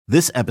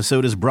This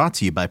episode is brought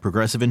to you by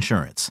Progressive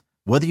Insurance.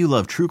 Whether you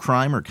love true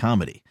crime or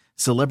comedy,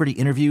 celebrity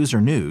interviews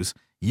or news,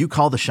 you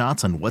call the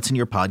shots on what's in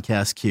your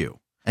podcast queue.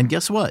 And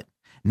guess what?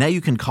 Now you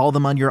can call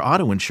them on your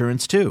auto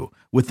insurance too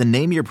with the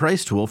Name Your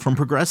Price tool from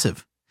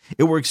Progressive.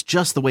 It works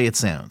just the way it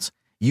sounds.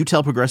 You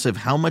tell Progressive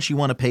how much you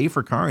want to pay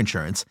for car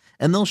insurance,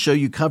 and they'll show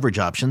you coverage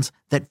options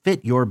that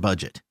fit your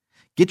budget.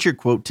 Get your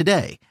quote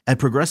today at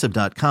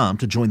Progressive.com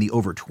to join the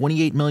over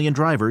 28 million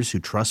drivers who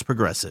trust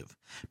Progressive.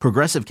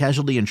 Progressive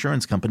Casualty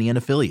Insurance Company and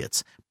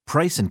Affiliates.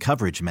 Price and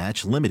coverage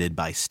match limited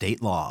by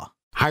state law.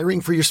 Hiring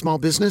for your small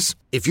business?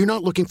 If you're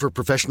not looking for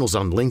professionals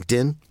on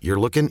LinkedIn, you're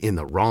looking in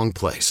the wrong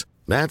place.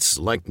 That's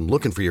like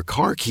looking for your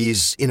car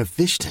keys in a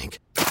fish tank.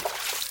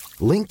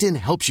 LinkedIn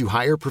helps you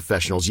hire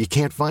professionals you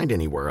can't find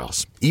anywhere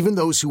else, even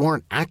those who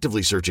aren't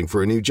actively searching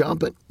for a new job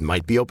but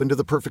might be open to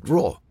the perfect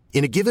role.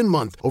 In a given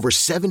month, over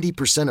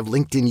 70% of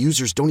LinkedIn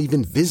users don't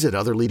even visit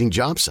other leading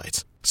job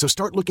sites. So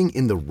start looking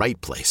in the right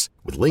place.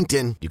 With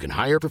LinkedIn, you can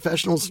hire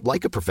professionals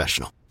like a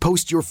professional.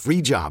 Post your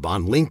free job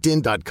on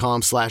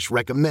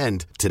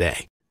linkedin.com/recommend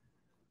today.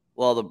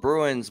 Well, the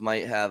Bruins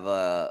might have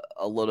a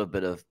little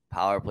bit of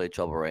power play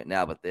trouble right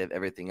now, but they have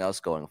everything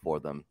else going for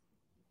them.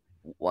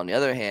 On the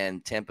other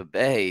hand, Tampa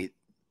Bay,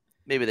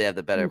 maybe they have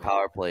the better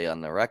power play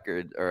on the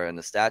record or in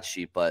the stat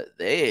sheet, but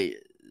they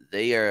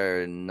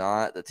are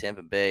not the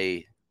Tampa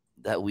Bay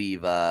that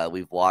we've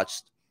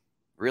watched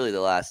really the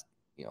last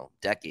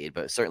decade,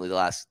 but certainly the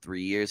last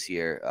 3 years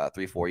here,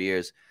 4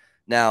 years.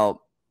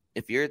 Now,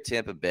 if you're at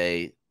Tampa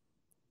Bay,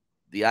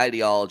 the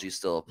ideology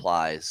still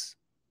applies.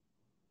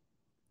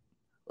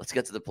 Let's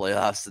get to the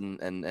playoffs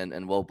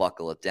and we'll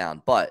buckle it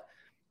down. But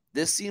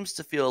this seems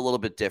to feel a little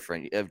bit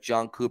different. You have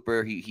John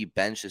Cooper, he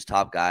benched his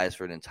top guys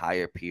for an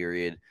entire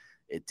period.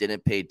 It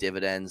didn't pay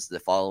dividends. The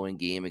following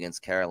game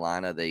against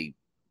Carolina, they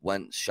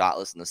went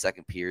shotless in the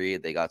second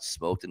period. They got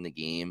smoked in the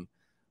game.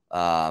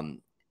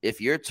 If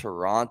you're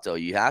Toronto,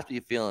 you have to be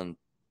feeling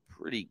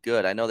pretty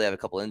good. I know they have a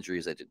couple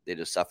injuries that they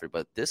just suffered,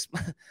 but this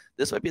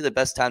might be the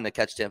best time to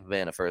catch Tampa Bay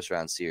in a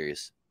first-round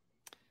series.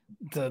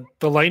 The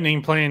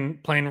Lightning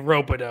playing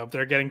rope-a-dope.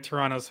 They're getting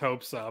Toronto's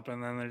hopes up,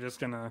 and then they're just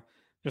gonna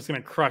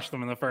crush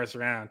them in the first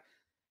round.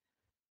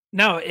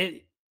 No,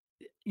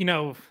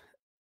 you're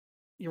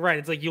right.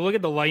 It's like you look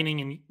at the Lightning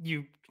and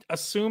you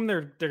assume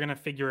they're gonna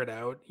figure it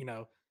out.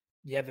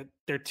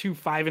 They're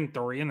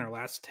 2-5-3 in their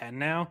last 10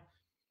 now.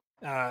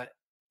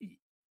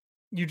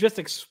 You just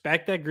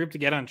expect that group to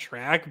get on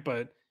track,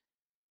 but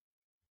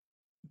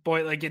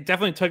boy, like it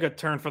definitely took a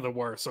turn for the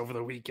worse over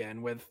the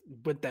weekend with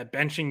that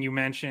benching you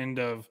mentioned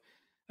of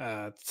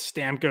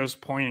Stamkos,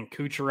 Point, and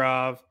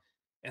Kucherov,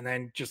 and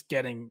then just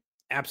getting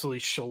absolutely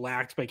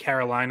shellacked by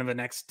Carolina the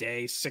next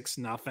day,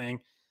 6-0.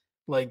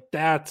 Like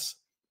that's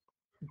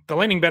the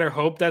Lightning better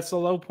hope that's the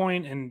low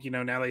point, and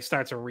now they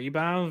start to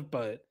rebound,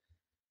 but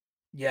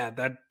yeah,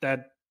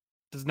 that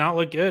does not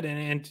look good,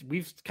 and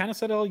we've kind of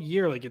said all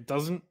year like it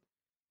doesn't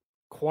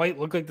quite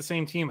look like the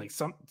same team. Like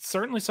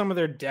certainly some of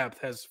their depth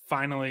has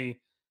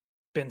finally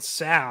been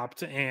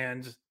sapped,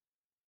 and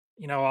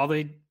all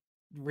they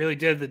really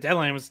did at the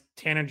deadline was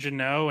Tanner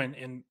Jeannot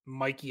and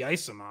Mikey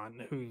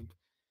Eyssimont, who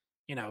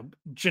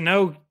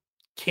Jeannot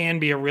can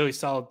be a really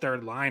solid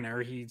third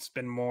liner. He's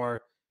been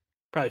more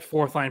probably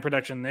fourth line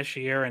production this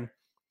year, and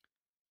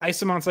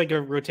Eysimont's like a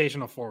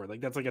rotational forward.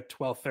 Like that's like a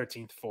 12th,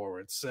 13th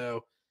forward.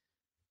 So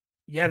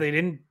yeah, they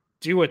didn't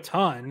do a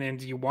ton, and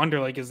you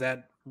wonder like, is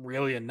that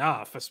really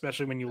enough,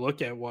 especially when you look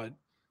at what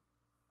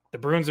the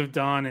Bruins have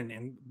done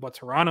and what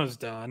Toronto's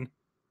done.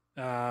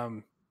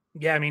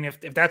 Yeah, I mean, if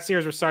that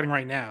series were starting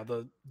right now,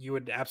 you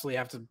would absolutely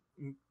have to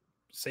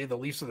say the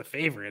Leafs are the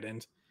favorite.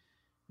 And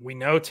we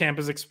know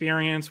Tampa's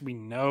experience. We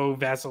know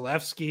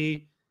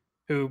Vasilevsky,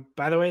 who,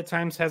 by the way, at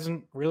times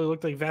hasn't really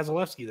looked like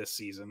Vasilevsky this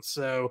season.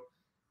 So,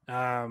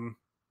 yeah,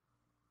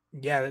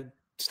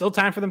 still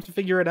time for them to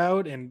figure it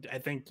out. And I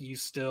think you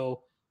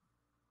still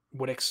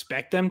would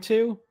expect them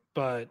to,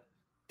 but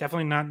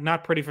definitely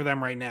not pretty for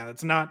them right now.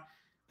 That's not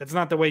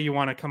the way you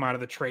want to come out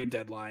of the trade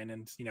deadline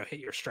and hit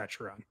your stretch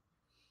run.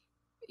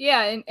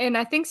 Yeah, and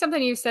I think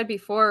something you said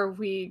before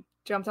we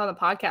jumped on the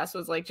podcast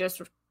was like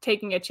just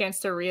taking a chance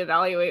to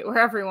reevaluate where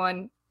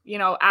everyone,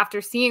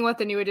 after seeing what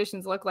the new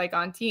additions look like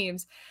on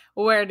teams,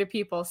 where do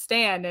people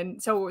stand?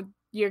 And so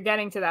you're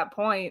getting to that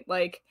point.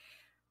 Like,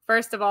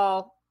 first of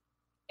all,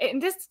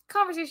 and this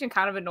conversation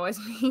kind of annoys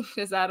me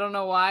because I don't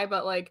know why,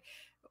 but like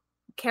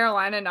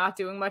Carolina not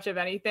doing much of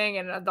anything.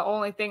 And the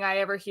only thing I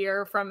ever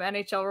hear from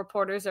NHL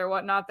reporters or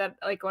whatnot that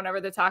like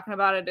whenever they're talking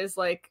about it is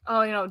like,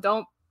 oh,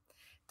 don't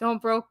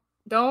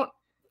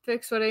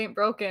fix what ain't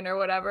broken or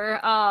whatever.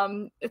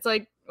 It's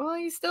like, well,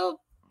 you still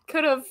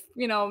could have,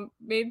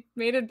 made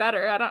it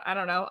better. I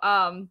don't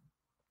know.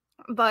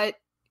 But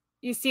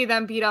you see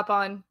them beat up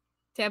on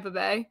Tampa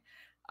Bay.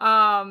 We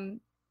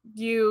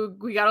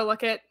got to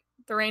look at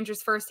the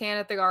Rangers firsthand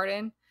at the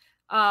Garden.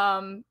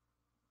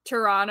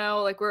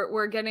 Toronto, like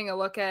we're getting a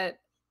look at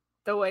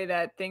the way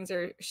that things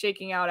are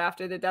shaking out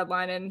after the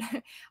deadline. And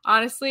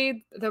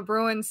honestly, the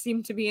Bruins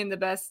seem to be in the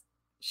best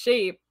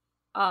shape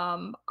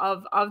of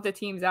the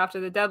teams after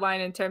the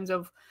deadline in terms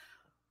of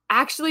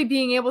actually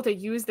being able to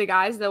use the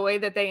guys the way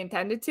that they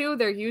intended to.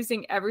 They're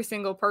using every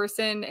single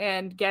person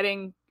and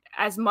getting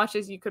as much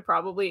as you could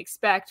probably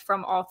expect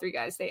from all three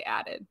guys they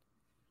added.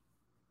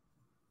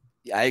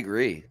 Yeah, I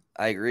agree.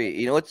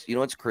 You know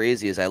what's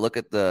crazy is I look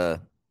at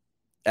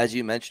as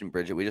you mentioned,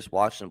 Bridget, we just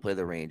watched them play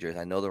the Rangers.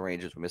 I know the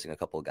Rangers were missing a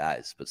couple of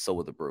guys, but so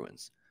were the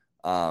Bruins.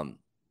 Saw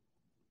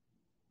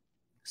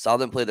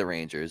them play the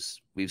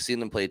Rangers. We've seen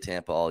them play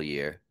Tampa all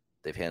year.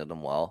 They've handled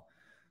them well.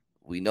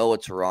 We know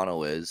what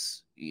Toronto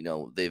is.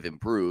 They've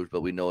improved,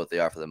 but we know what they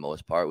are for the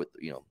most part.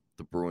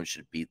 The Bruins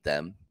should beat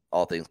them,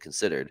 all things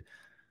considered.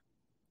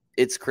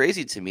 It's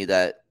crazy to me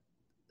that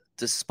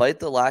despite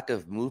the lack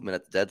of movement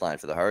at the deadline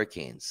for the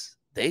Hurricanes,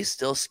 they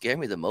still scare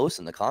me the most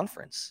in the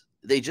conference.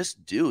 They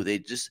just do. They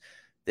just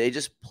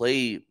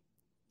play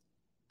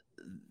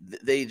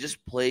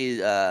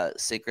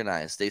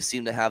synchronized. They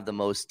seem to have the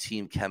most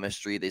team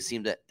chemistry. They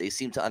seem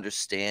to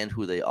understand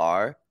who they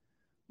are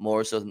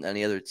more so than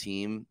any other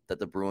team that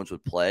the Bruins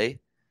would play.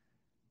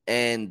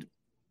 And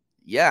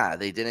yeah,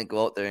 they didn't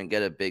go out there and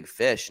get a big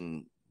fish,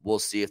 and we'll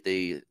see if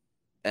they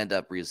end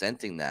up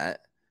resenting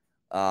that.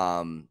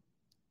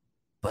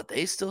 But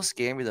they still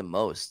scare me the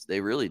most. They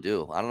really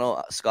do. I don't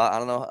know, Scott. I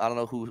don't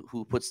know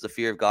who puts the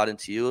fear of God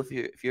into you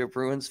if you're a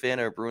Bruins fan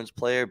or a Bruins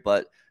player.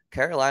 But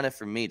Carolina,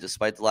 for me,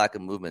 despite the lack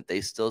of movement,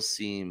 they still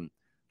seem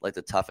like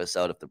the toughest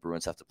out if the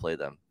Bruins have to play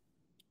them.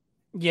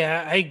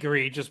 Yeah, I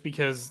agree. Just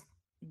because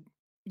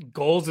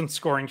goals and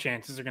scoring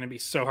chances are going to be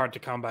so hard to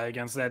come by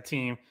against that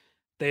team.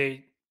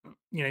 You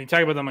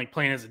talk about them like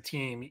playing as a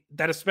team.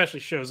 That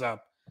especially shows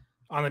up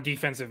on the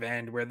defensive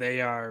end where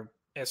they are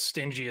as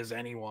stingy as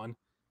anyone.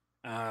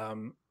 That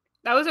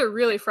was a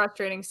really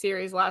frustrating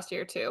series last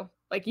year too.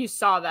 Like you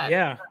saw that.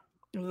 Yeah.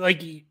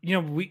 Like, we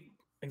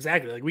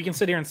can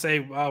sit here and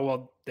say, oh,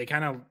 well, they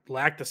kind of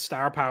lack the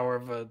star power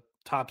of a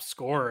top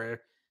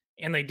scorer,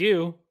 and they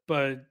do,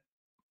 but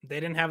they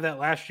didn't have that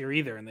last year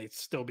either, and they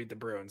still beat the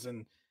Bruins.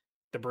 And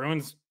the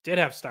Bruins did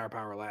have star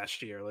power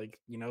last year. Like,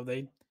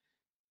 they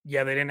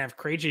didn't have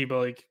Krejci, but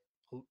like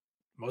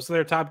most of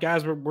their top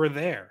guys were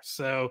there.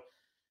 So,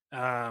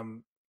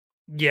 it's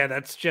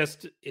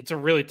a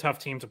really tough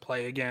team to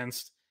play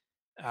against.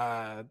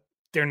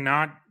 They're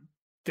not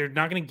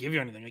going to give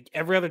you anything. Like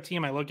every other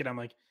team I look at, I'm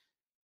like,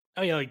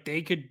 oh yeah, like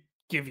they could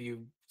give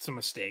you some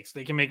mistakes.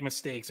 They can make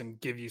mistakes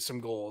and give you some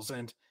goals.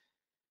 And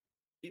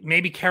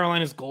maybe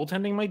Carolina's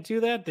goaltending might do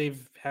that.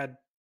 They've had,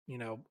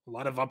 a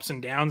lot of ups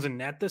and downs in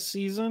net this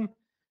season,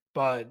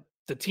 but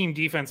the team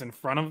defense in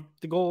front of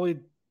the goalie,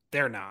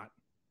 they're not.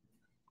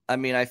 I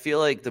mean, I feel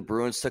like the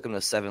Bruins took them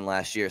to 7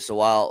 last year. So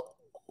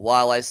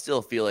while I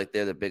still feel like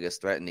they're the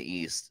biggest threat in the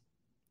East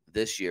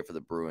this year for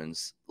the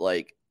Bruins,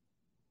 like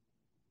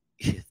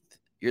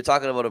you're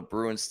talking about a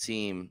Bruins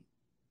team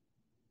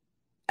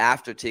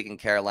after taking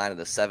Carolina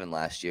to 7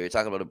 last year. You're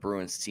talking about a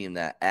Bruins team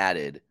that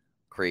added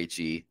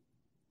Krejci,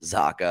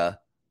 Zacha,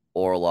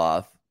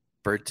 Orlov,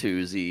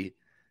 Bertuzzi,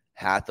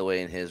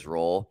 Hathaway in his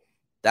role.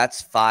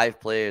 That's 5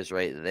 players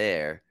right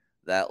there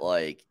that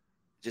like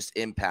just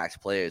impacts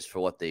players for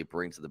what they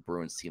bring to the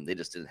Bruins team. They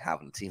just didn't have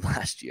on the team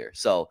last year.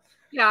 So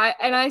yeah,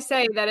 and I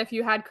say that if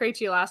you had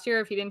Krejci last year,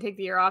 if you didn't take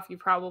the year off, you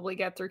probably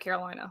get through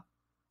Carolina.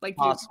 Like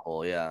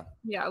possible, yeah.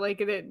 Yeah, like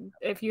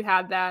if you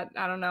had that,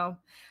 I don't know.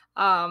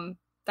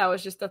 That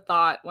was just a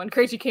thought. When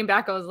Krejci came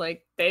back, I was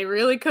like, they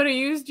really could have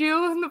used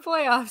you in the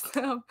playoffs.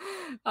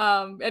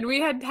 And we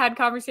had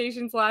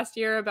conversations last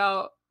year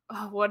about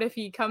what if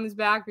he comes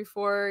back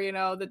before,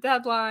 the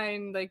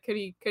deadline? Like, could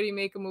he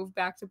make a move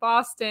back to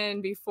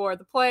Boston before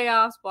the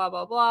playoffs? Blah,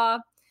 blah, blah.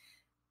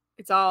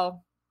 It's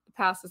all the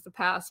past is the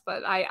past.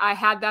 But I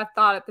had that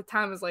thought at the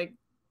time. It was like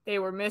they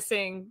were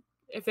missing.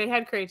 If they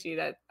had Krejci,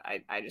 that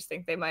I just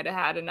think they might have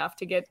had enough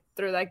to get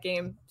through that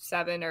game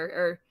 7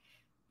 or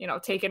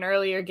take an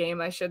earlier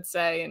game, I should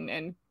say,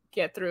 and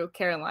get through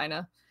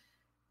Carolina.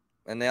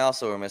 And they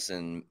also were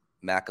missing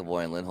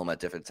McAvoy and Lindholm at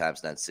different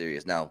times in that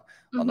series. Now,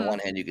 on the one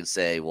hand, you can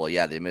say, well,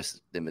 yeah, they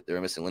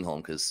were missing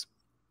Lindholm because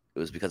it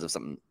was because of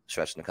something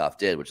Svechnikov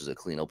did, which is a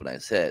clean open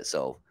ice hit.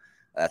 So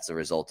that's the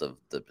result of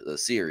the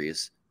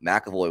series.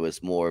 McAvoy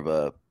was more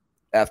of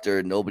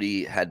after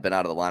nobody had been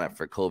out of the lineup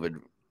for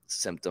COVID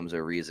symptoms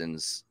or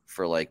reasons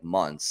for like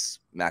months,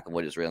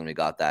 McAvoy just randomly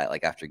got that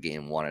like after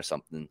game 1 or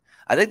something.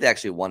 I think they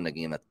actually won the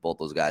game that both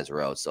those guys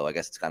were out, so I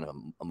guess it's kind of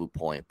a moot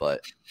point.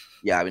 But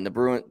yeah, I mean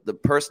the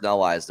personnel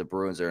wise, the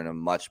Bruins are in a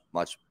much,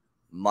 much,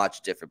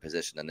 much different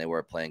position than they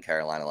were playing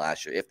Carolina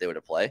last year if they were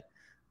to play.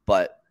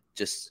 But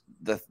just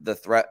the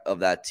threat of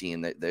that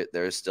team,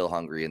 they're still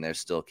hungry and they're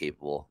still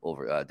capable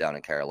over down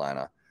in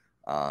Carolina.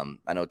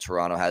 I know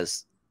Toronto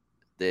has.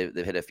 They've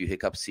hit a few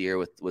hiccups here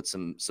with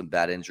some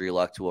bad injury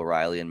luck to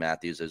O'Reilly and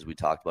Matthews, as we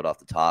talked about off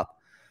the top.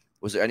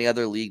 Was there any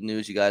other league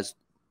news you guys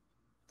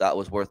thought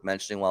was worth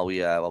mentioning while we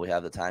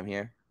have the time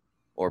here,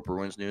 or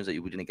Bruins news that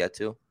we didn't get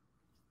to?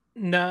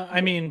 No,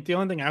 I mean the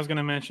only thing I was going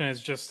to mention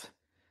is just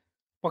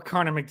what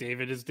Connor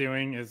McDavid is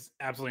doing is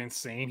absolutely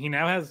insane. He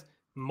now has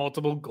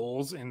multiple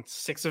goals in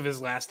 6 of his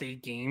last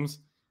 8 games,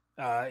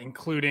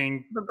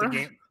 including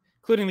the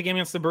game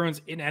against the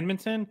Bruins in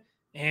Edmonton.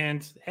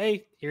 And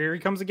hey, here he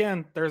comes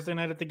again Thursday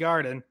night at the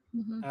Garden.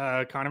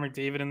 Mm-hmm. Connor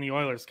McDavid and the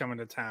Oilers coming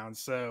to town.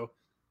 So,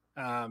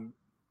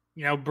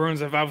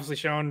 Bruins have obviously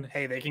shown,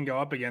 hey, they can go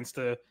up against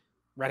a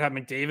Red Hot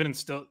McDavid and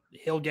still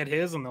he'll get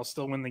his and they'll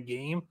still win the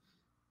game.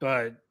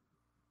 But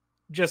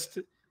just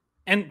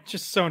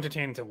so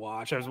entertaining to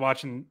watch. I was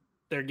watching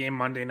their game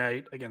Monday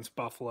night against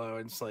Buffalo.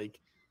 And it's like,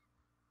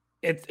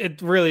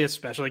 it really is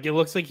special. Like, it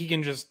looks like he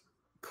can just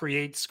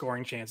create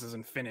scoring chances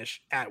and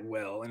finish at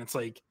will. And it's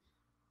like,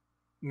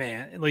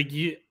 man, like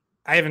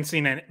I haven't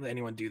seen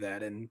anyone do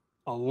that in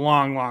a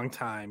long, long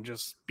time.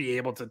 Just be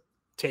able to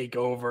take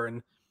over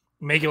and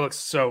make it look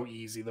so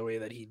easy the way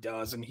that he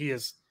does. And he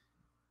is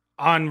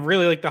on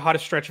really like the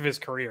hottest stretch of his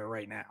career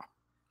right now,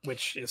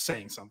 which is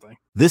saying something.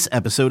 This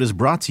episode is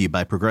brought to you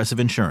by Progressive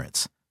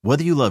Insurance.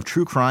 Whether you love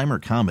true crime or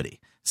comedy,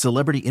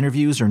 celebrity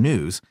interviews or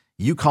news,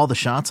 you call the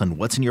shots on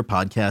what's in your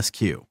podcast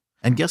queue.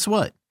 And guess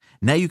what?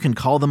 Now you can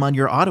call them on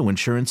your auto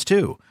insurance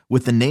too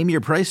with the Name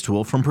Your Price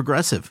tool from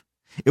Progressive.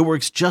 It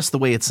works just the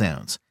way it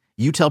sounds.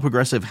 You tell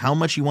Progressive how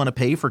much you want to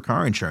pay for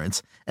car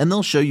insurance, and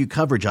they'll show you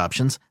coverage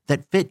options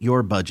that fit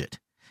your budget.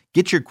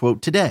 Get your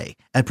quote today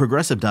at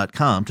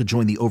Progressive.com to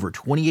join the over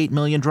 28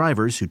 million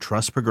drivers who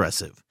trust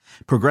Progressive.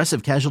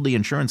 Progressive Casualty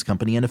Insurance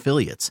Company and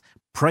Affiliates.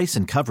 Price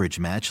and coverage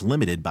match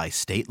limited by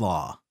state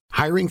law.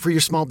 Hiring for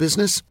your small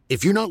business?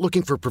 If you're not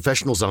looking for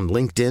professionals on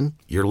LinkedIn,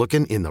 you're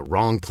looking in the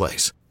wrong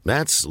place.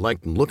 That's like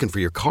looking for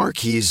your car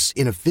keys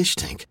in a fish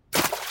tank.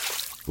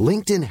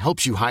 LinkedIn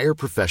helps you hire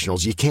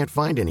professionals you can't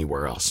find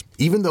anywhere else,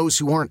 even those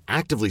who aren't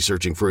actively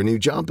searching for a new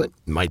job but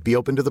might be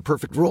open to the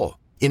perfect role.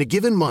 In a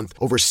given month,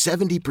 over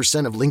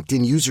 70% of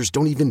LinkedIn users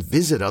don't even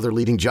visit other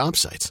leading job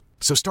sites.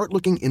 So start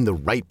looking in the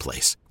right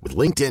place. With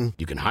LinkedIn,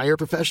 you can hire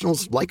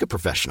professionals like a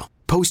professional.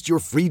 Post your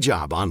free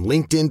job on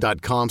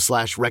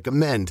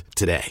linkedin.com/recommend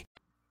today.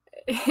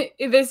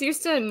 This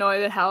used to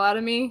annoy the hell out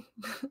of me.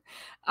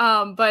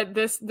 But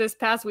this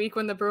past week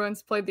when the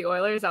Bruins played the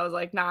Oilers, I was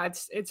like, nah,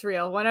 it's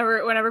real.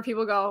 Whenever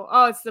people go,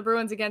 oh, it's the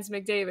Bruins against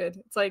McDavid,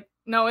 it's like,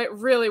 no, it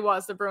really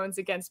was the Bruins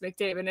against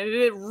McDavid. And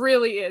it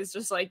really is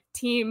just like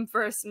team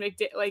versus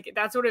McDavid. Like,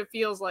 that's what it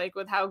feels like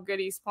with how good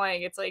he's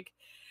playing. It's like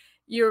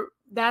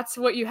that's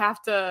what you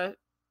have to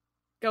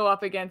go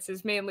up against,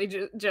 is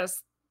mainly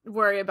just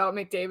worry about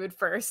McDavid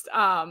first.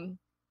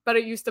 But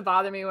it used to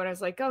bother me when I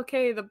was like,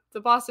 okay, the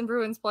Boston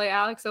Bruins play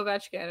Alex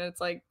Ovechkin. And it's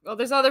like, well,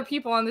 there's other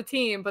people on the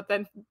team. But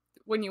then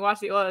when you watch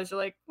the Oilers, you're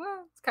like,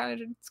 well, it's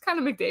kind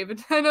of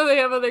McDavid. I know they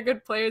have other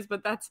good players,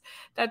 but that's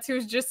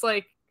who's just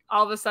like,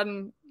 all of a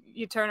sudden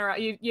you turn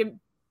around, you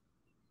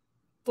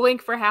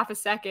blink for half a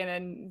second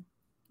and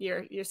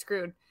you're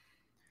screwed.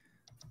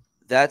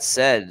 That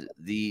said,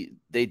 they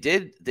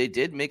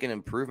did make an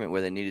improvement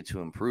where they needed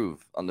to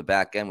improve on the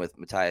back end with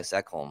Mattias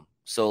Ekholm.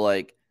 So,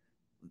 like,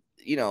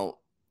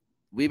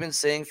 we've been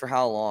saying for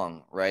how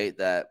long, right,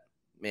 that,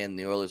 man,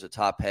 the Oilers are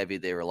top heavy.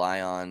 They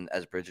rely on,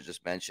 as Bridget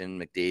just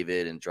mentioned,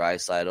 McDavid and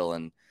Draisaitl,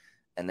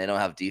 and they don't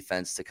have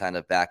defense to kind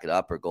of back it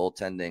up or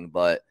goaltending.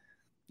 But,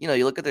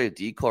 you look at their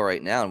D-core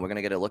right now, and we're going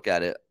to get a look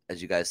at it, as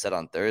you guys said,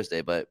 on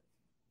Thursday. But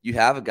you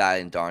have a guy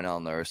in Darnell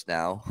Nurse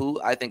now who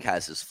I think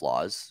has his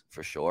flaws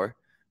for sure.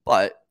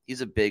 But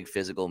he's a big,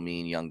 physical,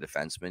 mean, younger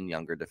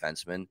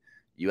defenseman.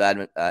 You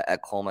add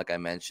Ekholm, like I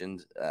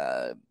mentioned,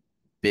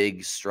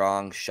 big,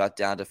 strong,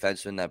 shutdown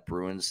defenseman that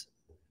Bruins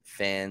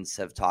fans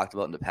have talked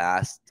about in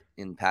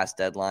past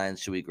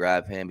deadlines. Should we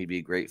grab him? He'd be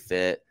a great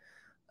fit,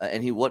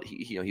 and he would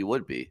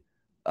be.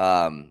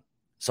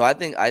 So I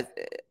think they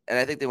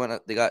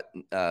got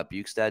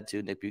Bukestad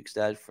too, Nick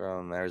Bukestad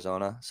from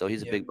Arizona. So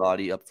he's a big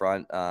body up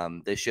front.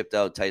 They shipped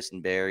out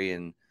Tyson Barrie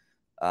and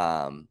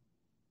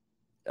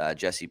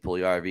Jesse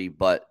Puljujarvi,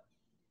 but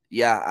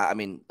yeah, I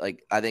mean,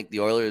 like, I think the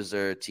Oilers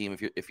are a team.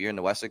 If you're in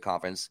the Western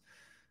Conference,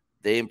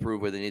 they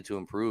improve where they need to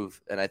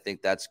improve, and I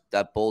think that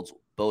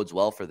bodes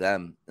well for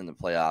them in the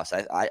playoffs.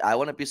 I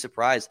wouldn't be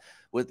surprised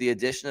with the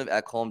addition of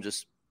Ekholm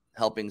just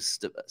helping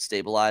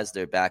stabilize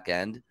their back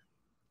end,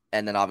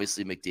 and then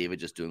obviously McDavid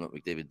just doing what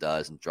McDavid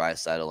does, and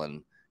Draisaitl,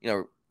 and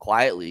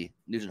quietly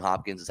Nugent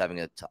Hopkins is having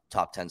a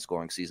top 10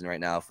 scoring season right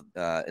now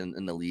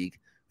in the league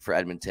for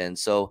Edmonton.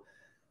 So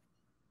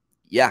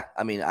yeah,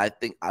 I mean, I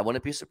think I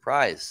wouldn't be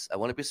surprised. I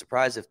wouldn't be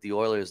surprised if the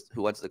Oilers,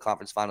 who went to the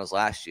conference finals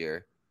last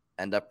year,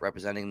 end up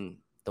representing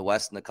the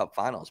West in the Cup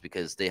Finals,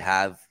 because they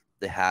have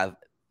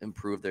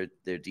improved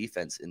their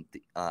defense in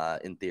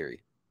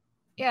theory.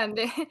 Yeah, and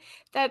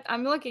that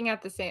I'm looking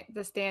at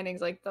the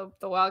standings, like the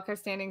wild card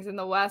standings in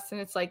the West,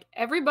 and it's like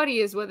everybody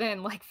is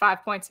within like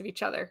 5 points of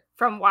each other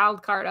from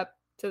wild card up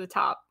to the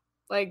top.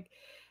 Like,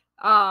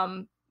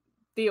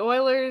 the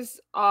Oilers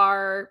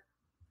are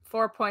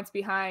 4 points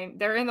behind.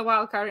 They're in the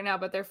wild card right now,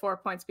 but they're 4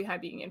 points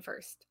behind being in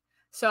first.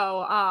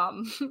 So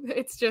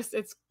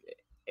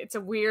it's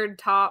a weird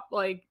top.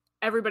 Like,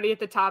 everybody at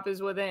the top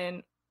is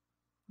within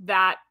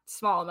that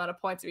small amount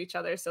of points of each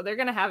other. So they're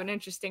going to have an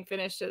interesting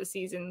finish to the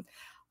season,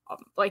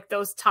 like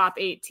those top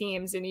 8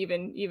 teams. And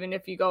even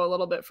if you go a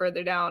little bit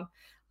further down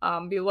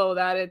below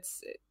that,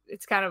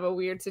 it's kind of a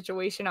weird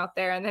situation out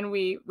there. And then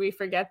we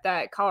forget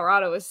that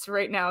Colorado is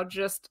right now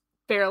just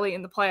barely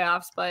in the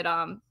playoffs, but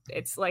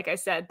it's like I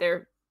said,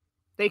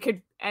 they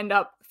could end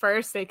up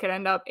first, they could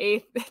end up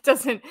eighth. It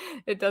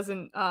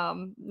doesn't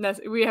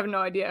we have no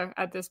idea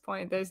at this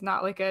point. There's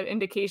not like an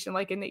indication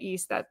like in the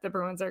East that the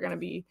Bruins are going to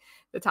be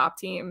the top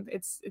team.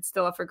 It's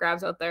still up for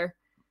grabs out there.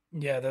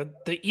 Yeah,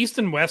 the East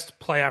and West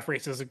playoff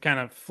races have kind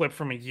of flipped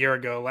from a year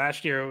ago.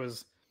 Last year it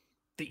was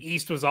the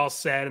East was all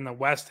set and the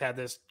West had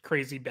this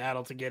crazy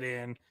battle to get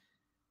in.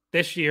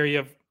 This year you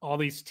have all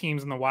these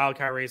teams in the wild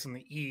card race in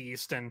the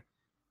East, and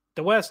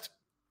the West,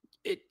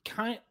 it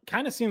kind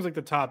of seems like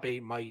the top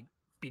 8 might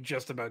be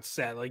just about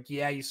set. Like,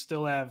 yeah, you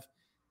still have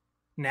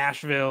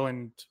Nashville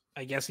and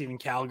I guess even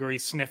Calgary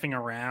sniffing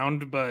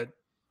around, but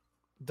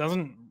it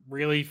doesn't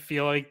really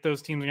feel like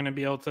those teams are going to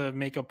be able to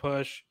make a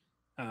push.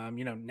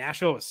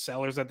 Nashville was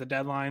sellers at the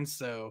deadline,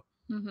 so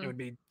it would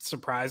be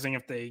surprising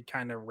if they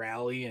kind of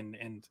rally and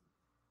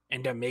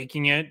end up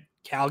making it.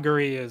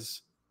 Calgary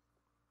is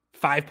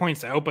 5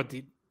 points out, but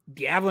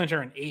the Avalanche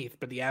are in 8th,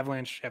 but the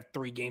Avalanche have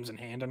 3 games in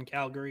hand on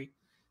Calgary.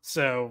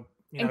 So,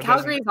 and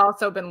Calgary's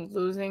also been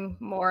losing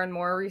more and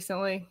more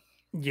recently.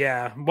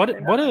 Yeah. What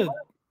a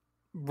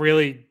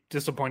really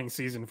disappointing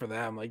season for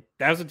them. Like,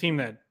 that was a team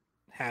that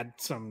had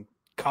some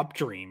cup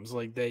dreams.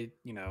 Like, they,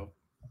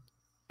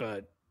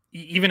 but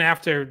even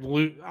after,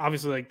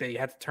 obviously, like, they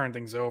had to turn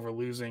things over,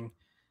 losing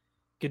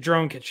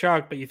Gaudreau and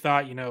Tkachuk, but you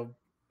thought,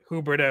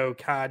 Huberdeau,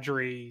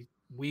 Kadri,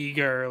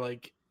 Weegar,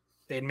 like,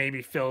 they'd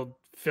maybe filled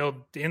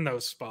in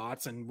those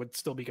spots and would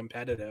still be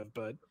competitive,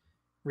 but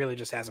really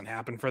just hasn't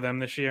happened for them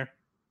this year.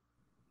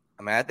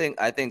 I mean,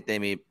 I think they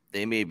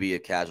may be a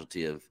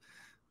casualty of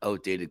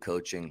outdated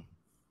coaching.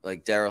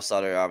 Like, Daryl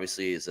Sutter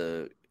obviously is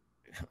a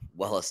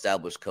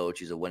well-established coach.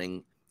 He's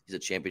a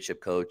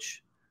championship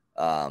coach.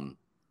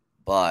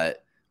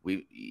 But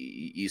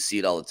you see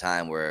it all the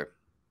time where,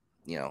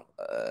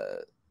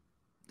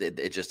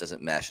 it just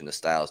doesn't mesh and the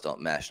styles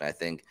don't mesh. And I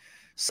think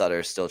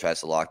Sutter still tries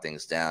to lock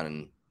things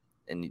down,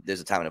 and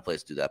there's a time and a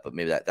place to do that. But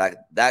maybe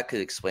that could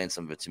explain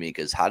some of it to me,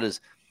 because how does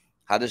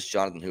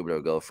Jonathan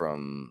Huberdeau go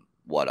from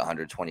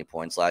 120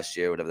 points last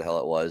year, whatever the hell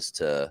it was,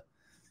 to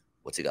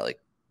what's he got, like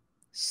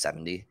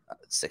 70,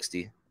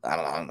 60? I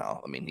don't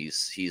know. I mean,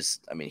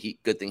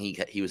 good thing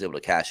he was able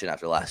to cash in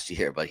after last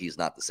year, but he's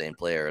not the same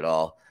player at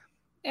all.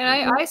 And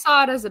I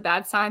saw it as a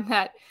bad sign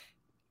that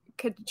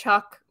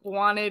Tkachuk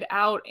wanted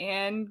out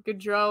and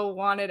Gaudreau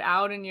wanted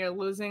out, and you're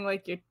losing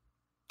like your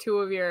 2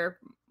 of your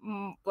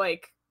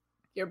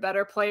your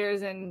better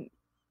players and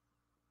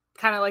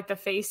kind of like the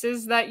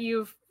faces that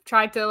you've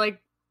tried to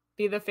like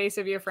be the face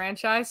of your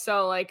franchise.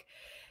 So like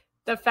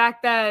the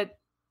fact that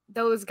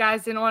those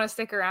guys didn't want to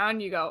stick around,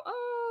 you go,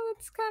 oh,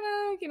 it's kind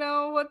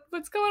of,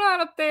 what's going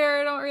on up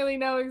there. I don't really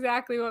know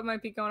exactly what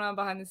might be going on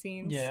behind the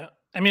scenes. Yeah.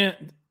 I mean,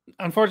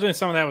 unfortunately,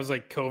 some of that was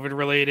like COVID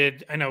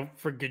related. I know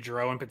for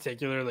Gaudreau in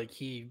particular, like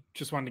he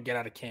just wanted to get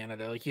out of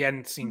Canada. Like he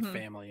hadn't seen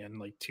family in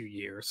like 2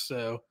 years.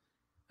 So,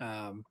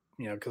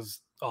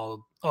 because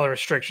all the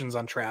restrictions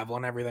on travel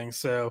and everything.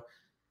 So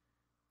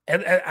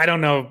I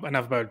don't know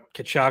enough about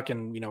Tkachuk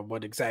and,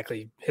 what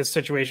exactly his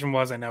situation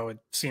was. I know it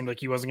seemed like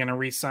he wasn't going to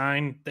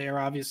re-sign there,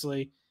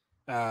 obviously.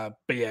 But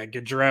yeah,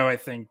 Gaudreau, I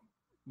think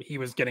he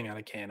was getting out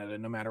of Canada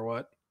no matter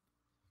what.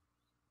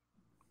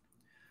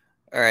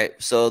 All right,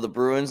 so the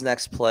Bruins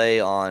next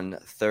play on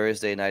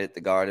Thursday night at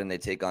the Garden. They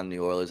take on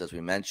New Orleans, as we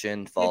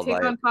mentioned. They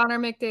take on Connor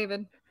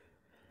McDavid.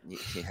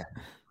 Yeah,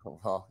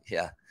 well,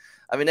 yeah.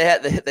 I mean,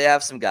 they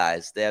have some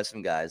guys.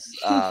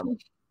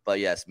 But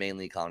yes,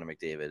 mainly Connor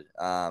McDavid.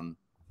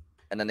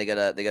 And then they get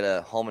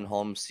a home and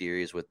home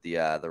series with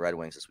the Red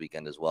Wings this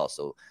weekend as well.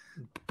 So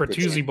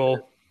Bertuzzi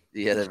Bowl.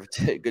 Yeah, there's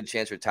a good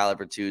chance for Tyler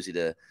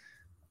Bertuzzi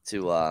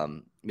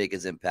to make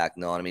his impact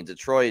known. I mean,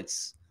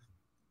 Detroit's.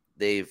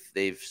 They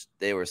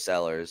were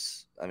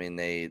sellers. I mean,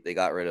 they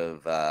got rid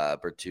of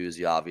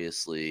Bertuzzi,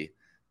 obviously.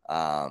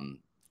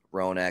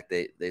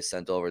 Ronak they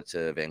sent over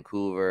to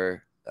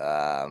Vancouver.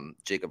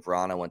 Jacob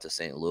Vrana went to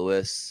St.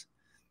 Louis.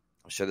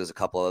 I'm sure there's a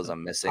couple of those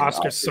I'm missing.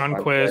 Oscar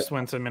Sundqvist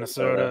went to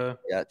Minnesota.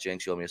 Yeah,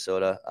 Jinxio,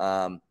 Minnesota.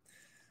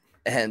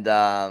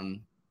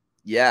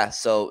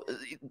 So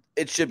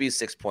it should be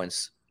 6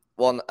 points.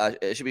 Well,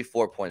 it should be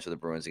 4 points for the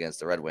Bruins against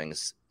the Red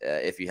Wings.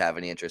 If you have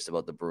any interest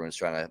about the Bruins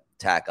trying to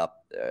stack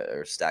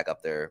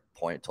up their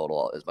point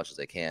total as much as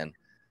they can,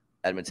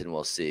 Edmonton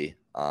will see.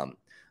 But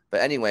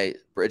anyway,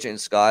 Bridget and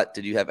Scott,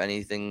 did you have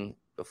anything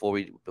before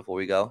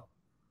we go?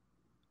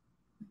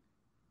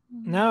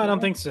 No, I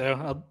don't think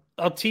so.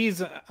 I'll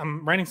tease.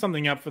 I'm writing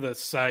something up for the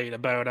site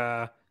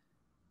about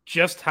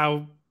just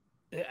how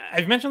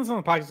I've mentioned this on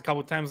the podcast a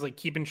couple of times, like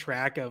keeping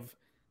track of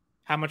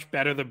how much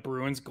better the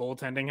Bruins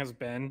goaltending has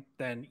been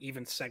than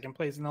even second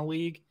place in the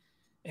league.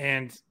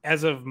 And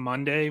as of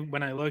Monday,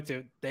 when I looked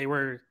at,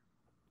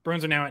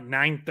 Bruins are now at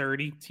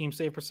 .930 team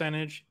save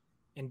percentage,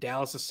 and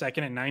Dallas is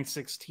second at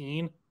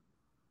 .916.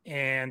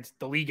 And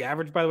the league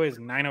average, by the way, is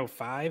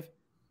 .905.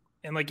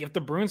 And like, if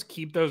the Bruins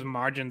keep those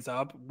margins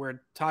up,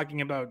 we're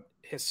talking about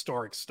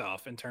historic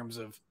stuff in terms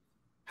of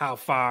how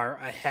far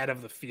ahead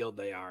of the field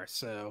they are.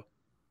 So,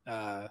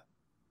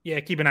 yeah,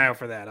 keep an eye out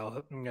for that.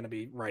 I'm going to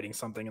be writing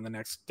something in the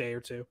next day or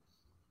two.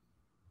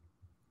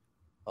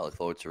 I look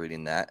forward to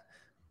reading that.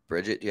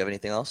 Bridget, do you have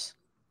anything else?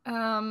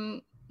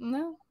 No,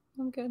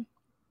 I'm good.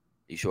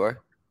 You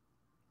sure?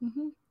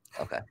 Mm-hmm.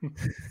 Okay.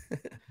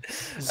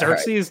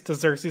 Xerxes, does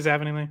Xerxes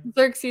have anything?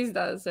 Xerxes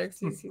does.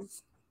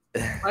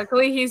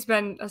 Luckily, he's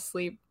been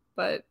asleep,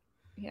 but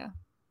yeah.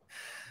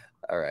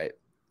 All right.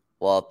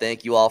 Well,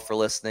 thank you all for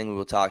listening. We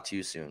will talk to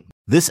you soon.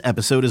 This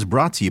episode is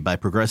brought to you by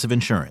Progressive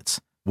Insurance.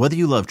 Whether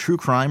you love true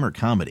crime or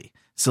comedy,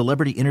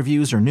 celebrity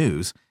interviews or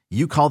news,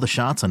 you call the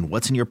shots on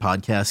what's in your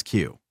podcast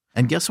queue.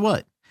 And guess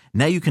what?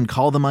 Now you can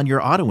call them on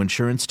your auto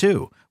insurance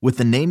too with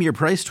the Name Your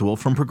Price tool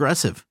from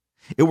Progressive.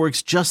 It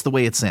works just the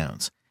way it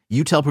sounds.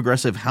 You tell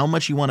Progressive how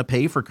much you want to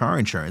pay for car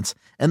insurance,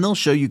 and they'll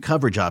show you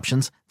coverage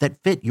options that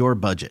fit your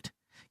budget.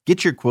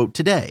 Get your quote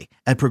today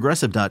at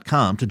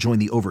Progressive.com to join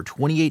the over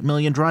 28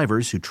 million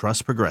drivers who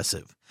trust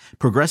Progressive.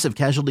 Progressive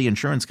Casualty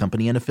Insurance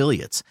Company and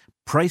Affiliates.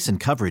 Price and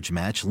coverage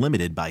match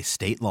limited by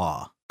state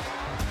law.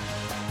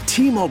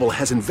 T-Mobile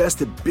has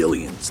invested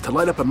billions to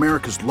light up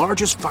America's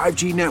largest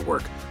 5G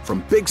network,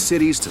 from big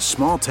cities to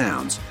small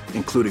towns,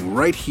 including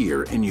right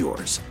here in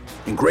yours.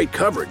 And great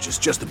coverage is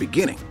just the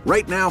beginning.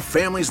 Right now,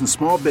 families and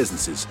small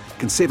businesses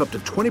can save up to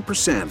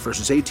 20%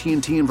 versus AT&T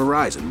and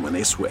Verizon when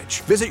they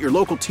switch. Visit your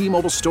local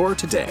T-Mobile store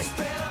today.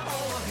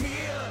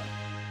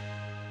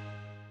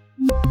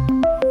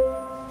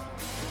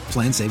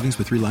 Plan savings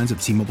with 3 lines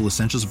of T-Mobile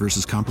Essentials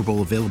versus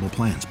comparable available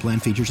plans. Plan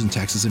features and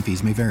taxes and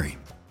fees may vary.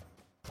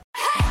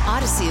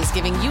 Odyssey is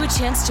giving you a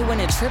chance to win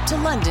a trip to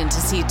London to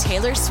see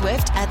Taylor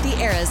Swift at the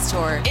Eras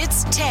Tour.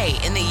 It's Tay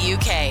in the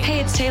UK. Hey,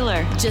 it's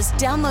Taylor. Just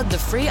download the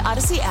free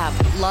Odyssey app,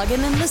 log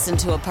in and listen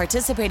to a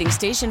participating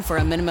station for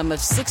a minimum of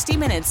 60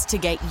 minutes to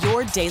get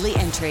your daily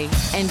entry.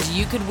 And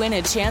you could win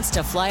a chance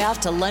to fly off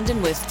to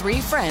London with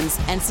 3 friends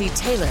and see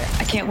Taylor.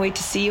 I can't wait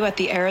to see you at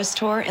the Eras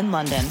Tour in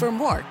London. For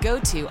more, go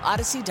to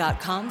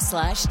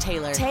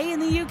odyssey.com/Taylor. Tay in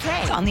the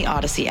UK. It's on the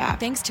Odyssey app.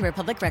 Thanks to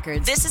Republic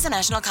Records. This is a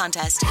national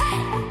contest.